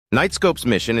KnightScope's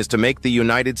mission is to make the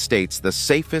United States the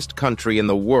safest country in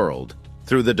the world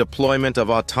through the deployment of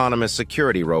autonomous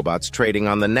security robots trading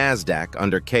on the NASDAQ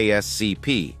under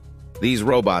KSCP. These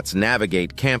robots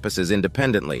navigate campuses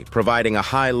independently, providing a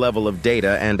high level of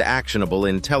data and actionable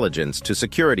intelligence to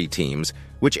security teams,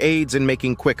 which aids in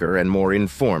making quicker and more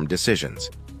informed decisions.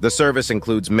 The service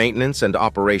includes maintenance and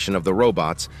operation of the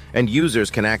robots, and users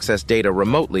can access data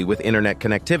remotely with internet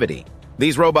connectivity.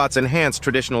 These robots enhance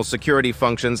traditional security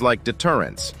functions like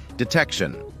deterrence,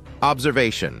 detection,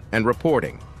 observation, and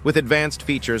reporting, with advanced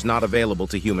features not available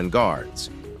to human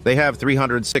guards. They have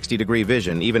 360-degree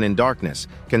vision even in darkness,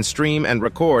 can stream and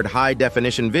record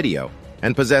high-definition video,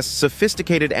 and possess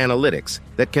sophisticated analytics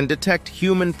that can detect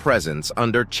human presence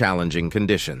under challenging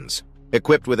conditions.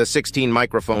 Equipped with a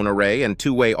 16-microphone array and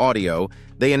two-way audio,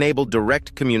 they enable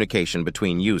direct communication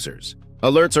between users.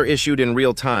 Alerts are issued in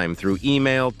real time through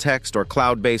email, text, or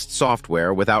cloud-based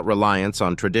software without reliance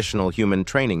on traditional human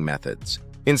training methods.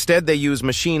 Instead, they use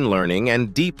machine learning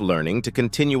and deep learning to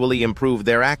continually improve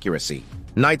their accuracy.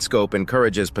 KnightScope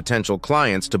encourages potential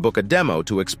clients to book a demo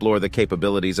to explore the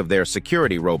capabilities of their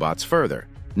security robots further.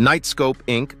 KnightScope,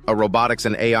 Inc., a robotics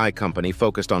and AI company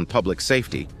focused on public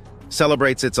safety,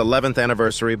 celebrates its 11th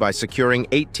anniversary by securing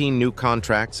 18 new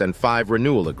contracts and 5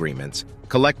 renewal agreements,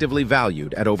 collectively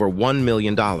valued at over $1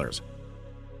 million.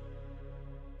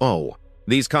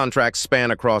 These contracts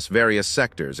span across various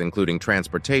sectors, including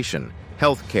transportation,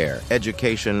 healthcare,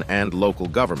 education, and local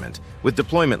government, with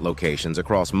deployment locations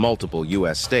across multiple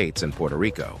U.S. states and Puerto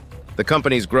Rico. The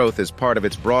company's growth is part of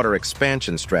its broader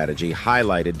expansion strategy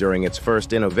highlighted during its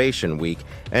first Innovation Week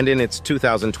and in its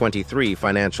 2023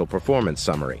 Financial Performance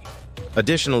Summary.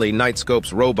 Additionally,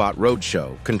 KnightScope's Robot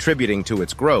Roadshow, contributing to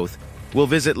its growth, will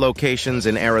visit locations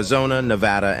in Arizona,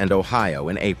 Nevada, and Ohio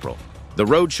in April. The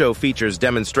roadshow features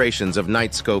demonstrations of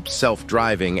KnightScope's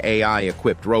self-driving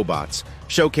AI-equipped robots,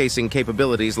 showcasing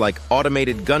capabilities like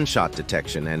automated gunshot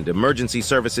detection and emergency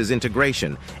services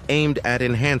integration aimed at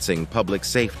enhancing public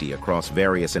safety across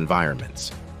various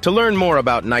environments. To learn more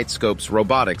about KnightScope's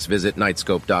robotics, visit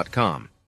KnightScope.com.